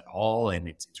edibles at all. And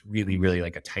it's really, really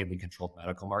like a tightly controlled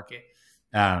medical market.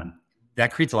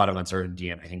 That creates a lot of uncertainty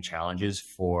and, I think, challenges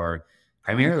for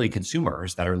primarily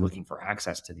consumers that are looking for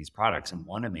access to these products and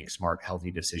want to make smart,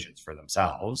 healthy decisions for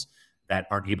themselves that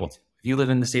aren't able to. If you live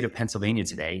in the state of Pennsylvania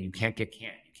today, you can't get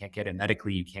Cann. You can't get it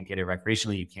medically. You can't get it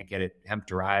recreationally. You can't get it hemp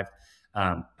derived.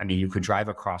 I mean, you could drive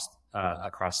across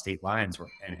state lines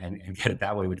and get it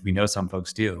that way, which we know some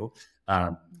folks do,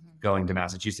 going to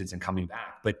Massachusetts and coming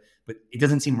back. But it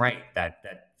doesn't seem right that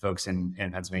folks in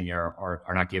Pennsylvania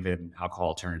are not given alcohol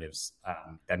alternatives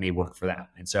that may work for them.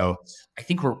 And so I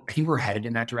think we're headed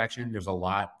in that direction. There's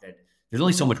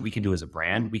only so much we can do as a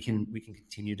brand. We can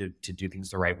continue to do things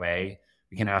the right way.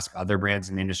 We can ask other brands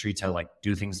in the industry to like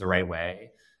do things the right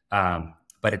way.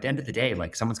 But at the end of the day,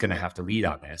 like, someone's going to have to lead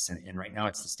on this. And right now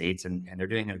it's the states, and they're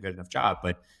doing a good enough job,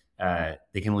 but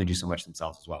they can only do so much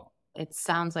themselves as well. It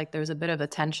sounds like there's a bit of a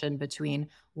tension between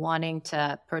wanting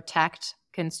to protect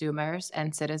consumers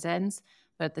and citizens,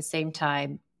 but at the same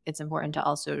time, it's important to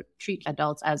also treat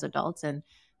adults as adults, and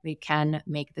they can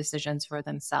make decisions for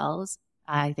themselves.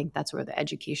 I think that's where the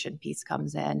education piece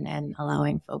comes in, and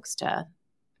allowing folks to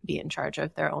be in charge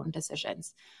of their own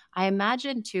decisions. I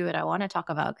imagine too, and I want to talk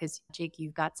about, because Jake,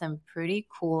 you've got some pretty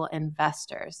cool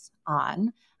investors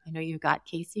on. I know you've got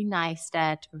Casey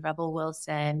Neistat, Rebel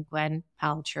Wilson, Gwen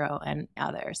Paltrow, and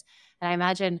others. And I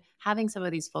imagine having some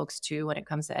of these folks too, when it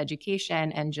comes to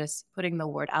education and just putting the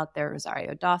word out there,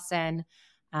 Rosario Dawson,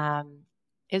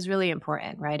 is really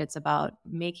important, right? It's about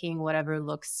making whatever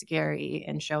looks scary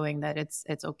and showing that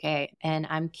it's okay. And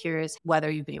I'm curious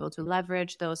whether you've been able to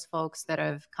leverage those folks that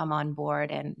have come on board,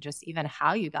 and just even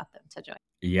how you got them to join.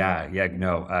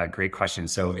 No, great question.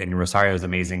 So, and Rosario is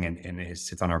amazing, and it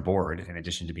sits on our board in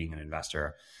addition to being an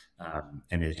investor,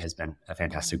 and it has been a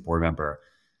fantastic board member.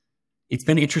 It's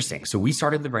been interesting. So we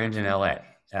started the brand in LA.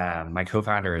 My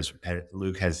co-founder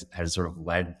Luke has sort of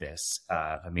led this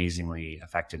amazingly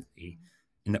effectively.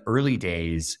 In the early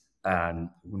days,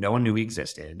 no one knew we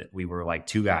existed. We were like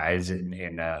two guys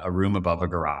in a room above a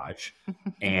garage,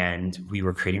 and we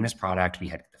were creating this product. We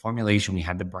had the formulation, we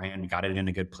had the brand, we got it in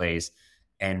a good place.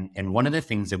 And one of the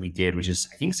things that we did, which is,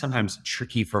 I think, sometimes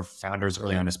tricky for founders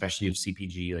early on, especially of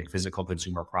CPG, like physical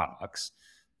consumer products,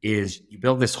 is you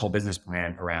build this whole business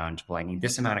plan around, well, I need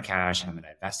this amount of cash, and I'm going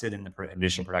to invest it in the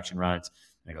initial production runs.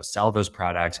 I'm going to go sell those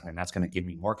products, and then that's going to give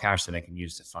me more cash that I can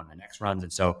use to fund the next runs.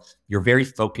 And so you're very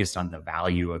focused on the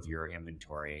value of your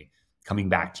inventory coming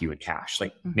back to you in cash.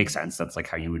 Like, makes sense. That's like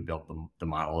how you would build the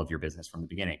model of your business from the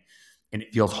beginning. And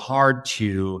it feels hard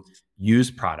to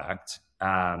use product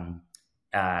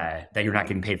that you're not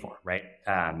getting paid for, right?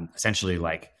 Essentially,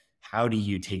 like, how do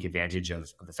you take advantage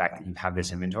of the fact that you have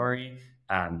this inventory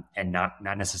and not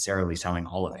necessarily selling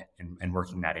all of it and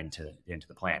working that into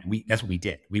the plan? That's what we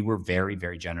did. We were very,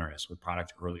 very generous with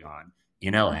product early on.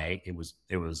 In LA, it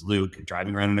was Luke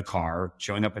driving around in a car,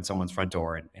 showing up at someone's front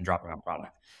door and dropping off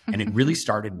product. And it really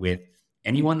started with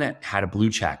anyone that had a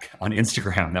blue check on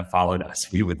Instagram that followed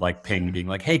us. We would like ping, being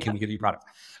like, "Hey, can we give you product?"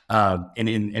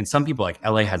 And some people, like,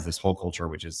 LA has this whole culture,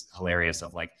 which is hilarious,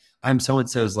 of like, I'm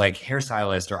so-and-so's like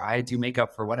hairstylist, or I do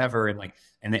makeup for whatever. And like,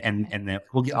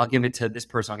 I'll give it to this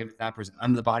person. I'll give it to that person.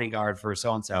 I'm the bodyguard for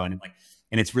so-and-so. And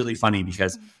it's really funny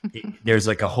because there's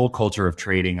like a whole culture of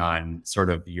trading on sort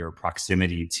of your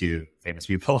proximity to famous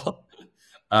people,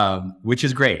 which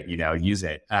is great, use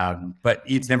it. But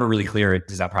it's never really clear,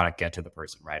 does that product get to the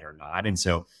person, right, or not? And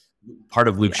so part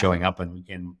of Luke showing up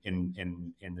in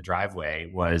the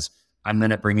driveway was, I'm going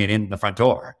to bring it in the front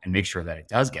door and make sure that it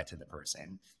does get to the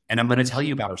person. And I'm going to tell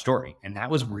you about our story. And that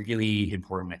was really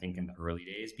important, I think, in the early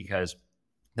days, because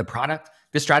the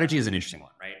strategy is an interesting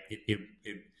one, right?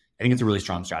 I think it's a really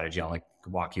strong strategy. I'll like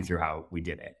walk you through how we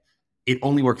did it. It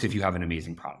only works if you have an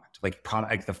amazing product. Like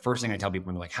the first thing I tell people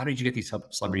when they're like, how did you get these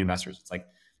celebrity investors? It's like,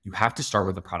 you have to start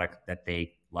with a product that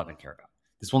they love and care about.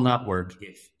 This will not work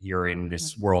if you're in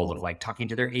this world of like talking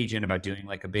to their agent about doing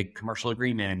like a big commercial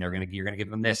agreement, and you're gonna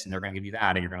give them this and they're gonna give you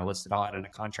that, and you're gonna list it all out in a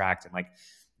contract, and like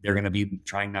they're gonna be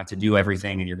trying not to do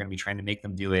everything, and you're gonna be trying to make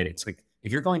them do it. It's like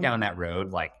if you're going down that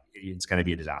road, like it's gonna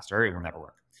be a disaster. It will never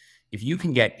work. If you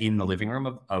can get in the living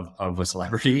room of a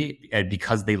celebrity, and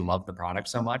because they love the product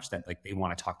so much that like they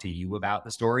want to talk to you about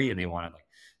the story and they want to like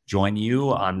join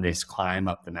you on this climb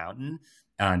up the mountain,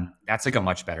 that's like a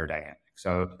much better dynamic.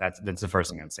 So that's the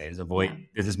first thing I'd say is avoid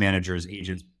business managers,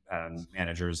 agents,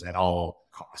 managers at all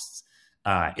costs.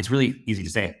 It's really easy to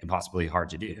say, impossibly hard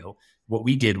to do. What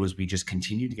we did was we just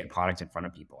continued to get product in front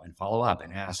of people and follow up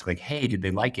and ask like, hey, did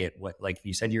they like it? What, like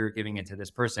you said, you were giving it to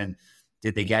this person.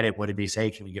 Did they get it? What did they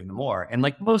say? Can we give them more? And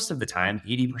like most of the time,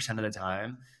 80% of the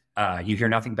time, you hear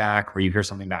nothing back, or you hear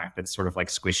something back that's sort of like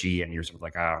squishy, and you're sort of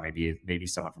like, oh, maybe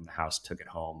someone from the house took it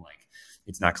home. Like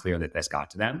it's not clear that this got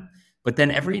to them. But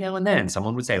then every now and then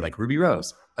someone would say like, Ruby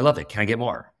Rose, I love it. Can I get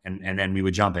more? And then we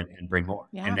would jump in and bring more.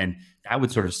 Yeah. And then that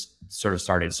would sort of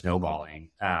started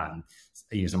snowballing.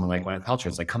 Someone like Gwyneth Paltrow,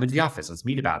 it's like, come into the office, let's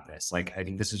meet about this. Like, I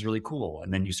think this is really cool.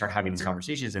 And then you start having these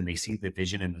conversations and they see the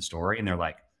vision in the story and they're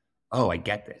like, oh, I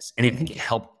get this. And I think it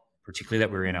helped, particularly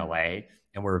that we're in LA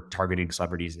and we're targeting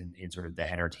celebrities in sort of the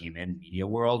entertainment media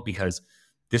world, because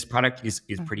this product is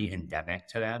pretty endemic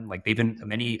to them. Like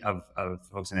many of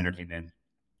folks in entertainment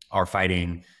are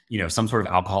fighting, some sort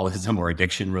of alcoholism or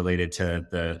addiction related to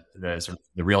the sort of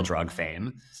the real drug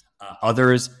fame.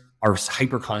 Others are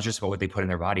hyper conscious about what they put in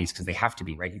their bodies because they have to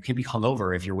be, right? You can't be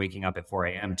hungover if you're waking up at 4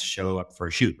 a.m. to show up for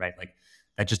a shoot, right? Like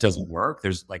that just doesn't work.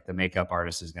 There's like the makeup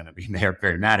artist is going to be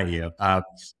very mad at you.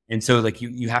 And so like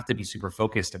you have to be super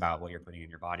focused about what you're putting in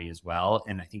your body as well.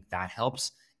 And I think that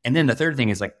helps. And then the third thing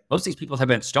is like most of these people have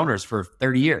been stoners for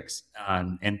 30 years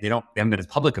and they haven't been as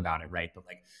public about it, right? But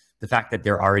like the fact that they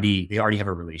already have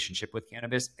a relationship with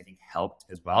cannabis, I think helped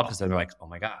as well, because they're like, oh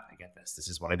my God, I get this. This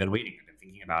is what I've been waiting. I've been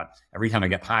thinking about every time I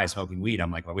get high smoking weed.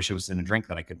 I'm like, I wish it was in a drink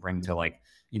that I could bring to like,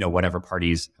 whatever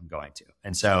parties I'm going to.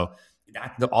 And so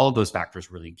all of those factors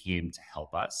really came to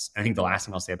help us. And I think the last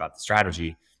thing I'll say about the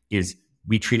strategy is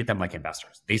we treated them like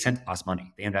investors. They sent us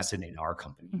money. They invested in our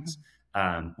companies,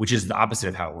 which is the opposite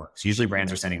of how it works. Usually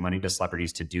brands are sending money to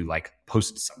celebrities to do like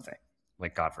post something,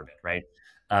 like God forbid, right?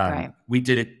 Right. We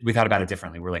thought about it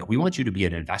differently. We're like, we want you to be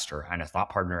an investor and a thought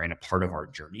partner and a part of our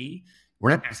journey.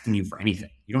 We're not asking you for anything.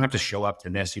 You don't have to show up to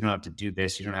this. You don't have to do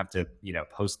this. You don't have to,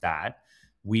 post that.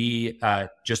 We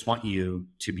just want you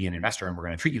to be an investor, and we're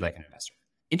going to treat you like an investor.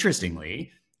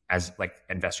 Interestingly, as like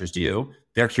investors do,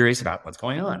 they're curious about what's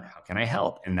going on. How can I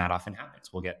help? And that often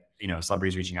happens. We'll get,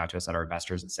 celebrities reaching out to us that are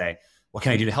investors and say, what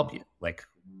can I do to help you? Like,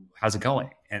 how's it going?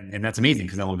 And that's amazing,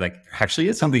 because then we'll be like, there actually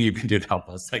is something you can do to help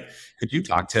us. Like, could you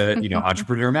talk to,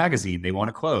 Entrepreneur Magazine? They want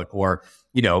a quote. Or,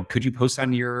 could you post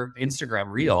on your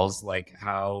Instagram reels, like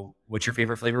what's your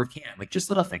favorite flavor of Cann? Like just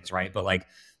little things, right? But like,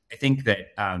 I think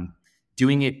that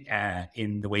doing it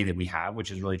in the way that we have,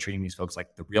 which is really treating these folks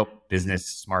like the real business,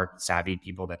 smart, savvy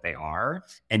people that they are,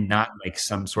 and not like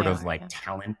some sort of like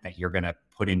talent that you're going to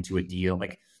put into a deal.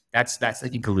 Like, that's I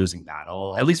think a losing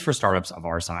battle, at least for startups of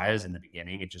our size in the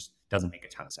beginning. It just doesn't make a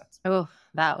ton of sense. Oh,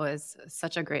 that was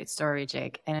such a great story,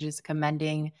 Jake. And just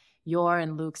commending your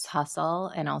and Luke's hustle,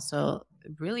 and also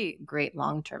really great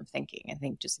long-term thinking. I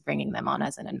think just bringing them on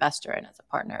as an investor and as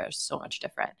a partner is so much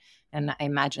different. And I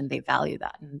imagine they value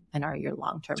that and are your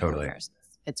long-term partners.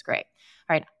 It's great.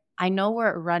 All right. I know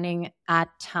we're running at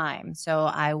time, so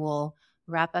I will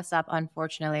wrap us up.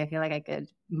 Unfortunately, I feel like I could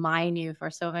mine you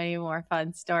for so many more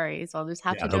fun stories. We'll just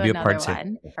have to do another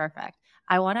one. Perfect.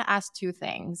 I want to ask two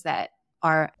things that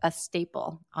are a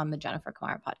staple on the Jennifer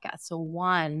Kumar podcast. So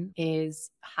one is,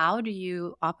 how do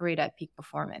you operate at peak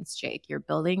performance, Jake? You're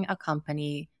building a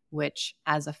company, which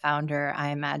as a founder, I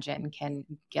imagine can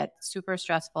get super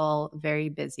stressful, very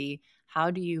busy. How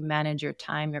do you manage your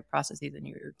time, your processes, and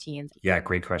your routines? Yeah,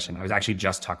 great question. I was actually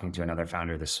just talking to another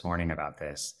founder this morning about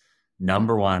this.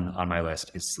 Number one on my list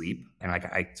is sleep. And like,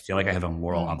 I feel like I have a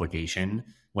moral obligation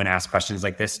when asked questions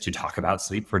like this to talk about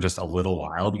sleep for just a little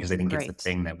while, because I think it's the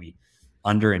thing that we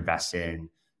underinvest in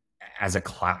as a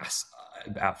class,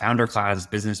 founder class,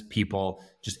 business people,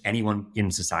 just anyone in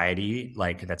society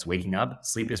like that's waking up.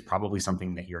 Sleep is probably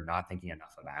something that you're not thinking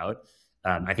enough about.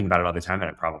 I think about it all the time, and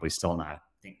I'm probably still not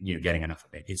getting enough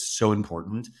of it. It's so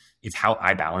important. It's how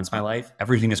I balance my life.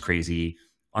 Everything is crazy.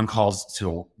 On calls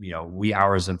till wee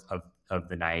hours of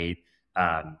the night,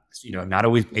 not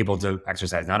always able to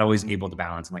exercise, not always able to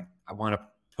balance. I'm like, I want to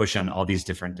push on all these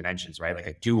different dimensions, right? Like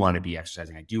I do want to be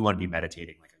exercising, I do want to be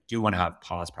meditating, like I do want to have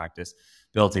pause practice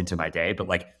built into my day, but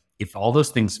like if all those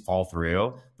things fall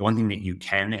through, the one thing that you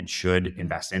can and should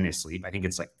invest in is sleep. I think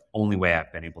it's like the only way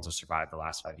I've been able to survive the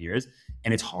last 5 years.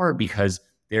 And it's hard because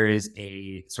there is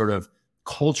a sort of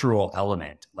cultural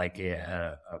element, like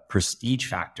a prestige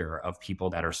factor of people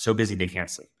that are so busy they can't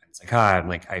sleep. And it's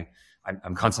like,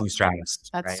 I'm constantly stressed,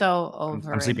 That's right? so I'm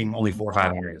overrated. sleeping only 4 or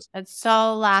 5 hours. It's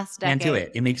so last Can't do decade.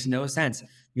 it. It makes no sense.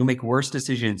 You'll make worse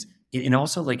decisions, and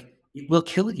also like it will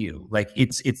kill you. Like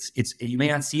it's you may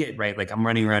not see it, right? Like I'm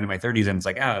running around in my 30s and it's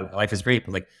like, life is great,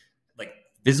 but like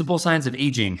visible signs of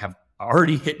aging have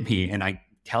already hit me, and I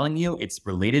telling you, it's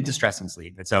related to stress and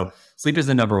sleep. And so sleep is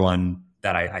the number one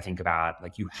that I think about.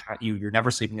 Like you're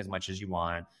never sleeping as much as you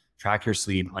want. Track your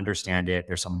sleep, understand it.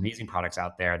 There's some amazing products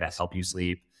out there that help you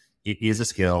sleep. It is a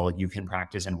skill you can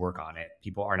practice and work on it.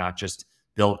 People are not just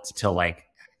built to like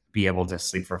be able to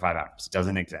sleep for 5 hours. It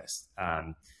doesn't exist.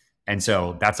 And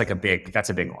so that's a big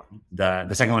one.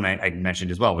 The second one I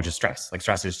mentioned as well, which is stress. Like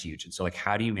stress is huge. And so like,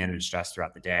 how do you manage stress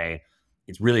throughout the day?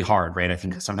 It's really hard, right? I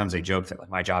think sometimes I joke that like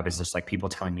my job is just like people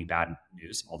telling me bad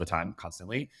news all the time,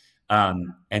 constantly.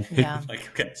 And Yeah. like,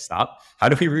 okay, stop. How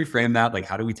do we reframe that? Like,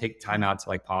 how do we take time out to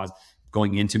like pause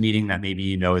going into meeting that maybe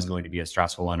you know is going to be a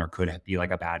stressful one or could be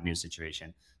like a bad news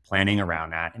situation, planning around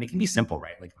that. And it can be simple,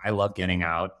 right? Like I love getting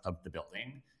out of the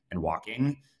building and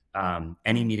walking.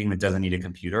 Any meeting that doesn't need a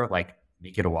computer, like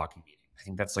make it a walking meeting. I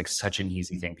think that's like such an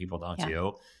easy thing people don't Yeah.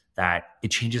 do, that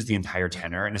it changes the entire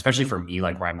tenor. And especially for me,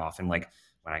 like where I'm often like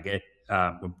when I get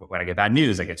bad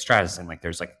news, I get stressed, and like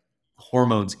there's like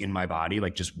hormones in my body,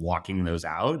 like just walking those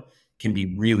out can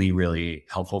be really, really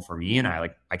helpful for me. And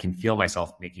I can feel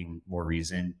myself making more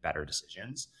reasoned, better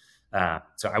decisions.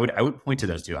 So I would point to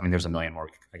those two. I mean, there's a million more.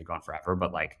 I could go on forever,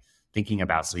 but like thinking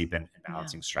about sleep and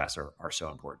balancing stress are so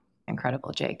important.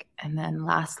 Incredible, Jake. And then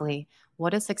lastly, what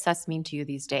does success mean to you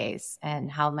these days,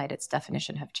 and how might its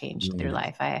definition have changed through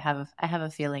life? I have a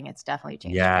feeling it's definitely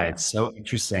changed for Yeah, you. it's so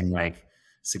interesting. Like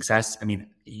success, I mean,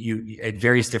 you at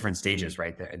various different stages,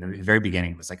 right? There in the very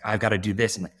beginning, it was like, I've got to do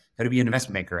this, and like, got to be an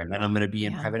investment maker, and then I'm going to be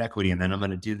in Yeah. private equity, and then I'm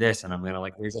going to do this, and I'm going to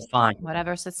like raise a fund.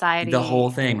 Whatever The whole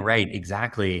society. thing, right?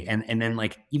 Exactly. And then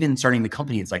like even starting the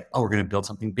company, it's like, oh, we're going to build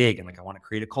something big, and like I want to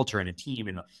create a culture and a team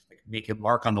and like make a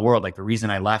mark on the world. Like the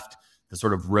reason I left the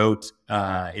sort of rote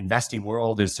investing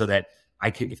world is so that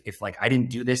I could, if like I didn't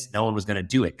do this, no one was going to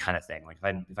do it, kind of thing. Like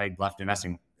if I left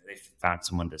investing, they found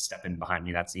someone to step in behind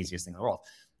me. That's the easiest thing in the world.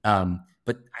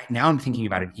 But now I'm thinking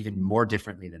about it even more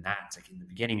differently than that. It's like in the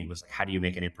beginning, it was like, how do you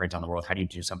make an imprint on the world? How do you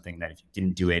do something that if you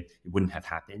didn't do it, it wouldn't have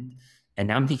happened? And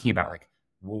now I'm thinking about like,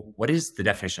 well, what is the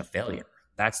definition of failure?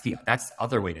 That's the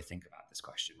other way to think about this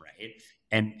question, right?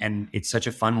 And it's such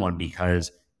a fun one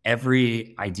because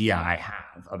every idea I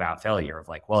have about failure of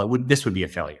like, well, this would be a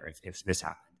failure if this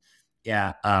happened.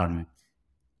 Yeah.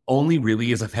 Only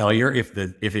really is a failure if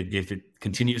it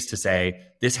continues to say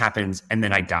this happens and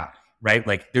then I die, right?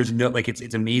 Like there's no, like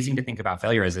it's amazing to think about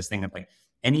failure as this thing that like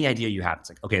any idea you have, it's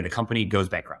like, okay, the company goes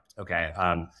bankrupt. Okay.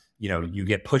 You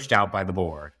get pushed out by the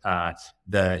board.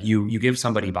 You give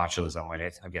somebody botulism,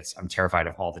 and I guess I'm terrified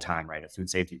of all the time, right? A food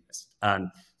safety risk.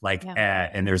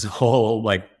 And there's a whole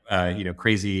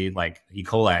crazy like E.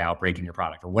 coli outbreak in your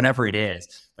product or whatever it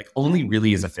is. Like only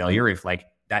really is a failure if like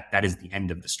that is the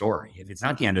end of the story. If it's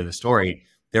not the end of the story,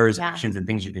 there is actions and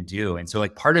things you can do. And so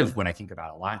like part of what I think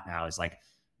about a lot now is like,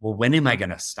 well, when am I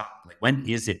going to stop? Like when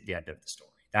is it the end of the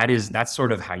story? That's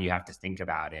sort of how you have to think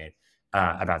about it.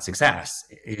 About success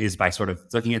is by sort of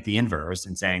looking at the inverse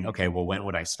and saying, okay, well, when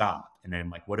would I stop? And then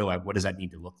like, what does that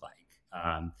need to look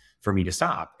like for me to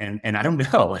stop? And I don't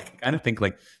know, like, I kind of think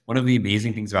like one of the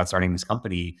amazing things about starting this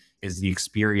company is the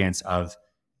experience of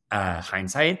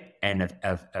hindsight and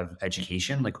of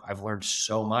education. Like I've learned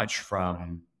so much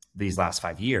from these last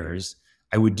 5 years.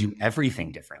 I would do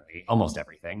everything differently, almost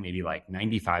everything, maybe like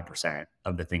 95%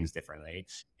 of the things differently.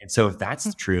 And so if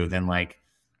that's true, then like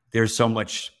there's so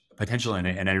much potential and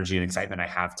energy and excitement I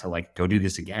have to like go do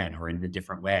this again or in a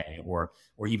different way, or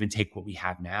even take what we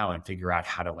have now and figure out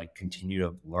how to like continue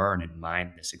to learn and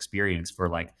mine this experience for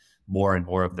like more and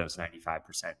more of those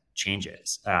 95%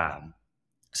 changes.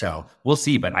 So we'll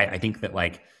see, but I think that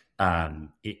like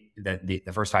the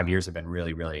first 5 years have been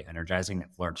really, really energizing.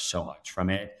 I've learned so much from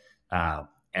it,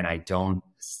 and I don't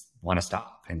want to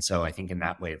stop. And so I think in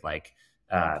that way, like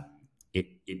it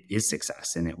is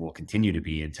success, and it will continue to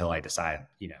be until I decide,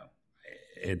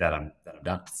 that I'm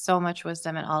done. So much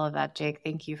wisdom in all of that, Jake.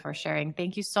 Thank you for sharing.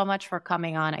 Thank you so much for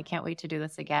coming on. I can't wait to do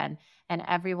this again. And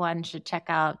everyone should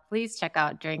please check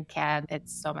out Drink Cann.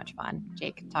 It's so much fun.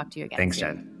 Jake, talk to you again. Thanks,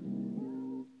 soon. Jen.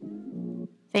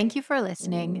 Thank you for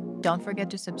listening. Don't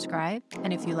forget to subscribe.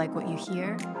 And if you like what you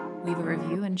hear, leave a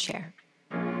review and share.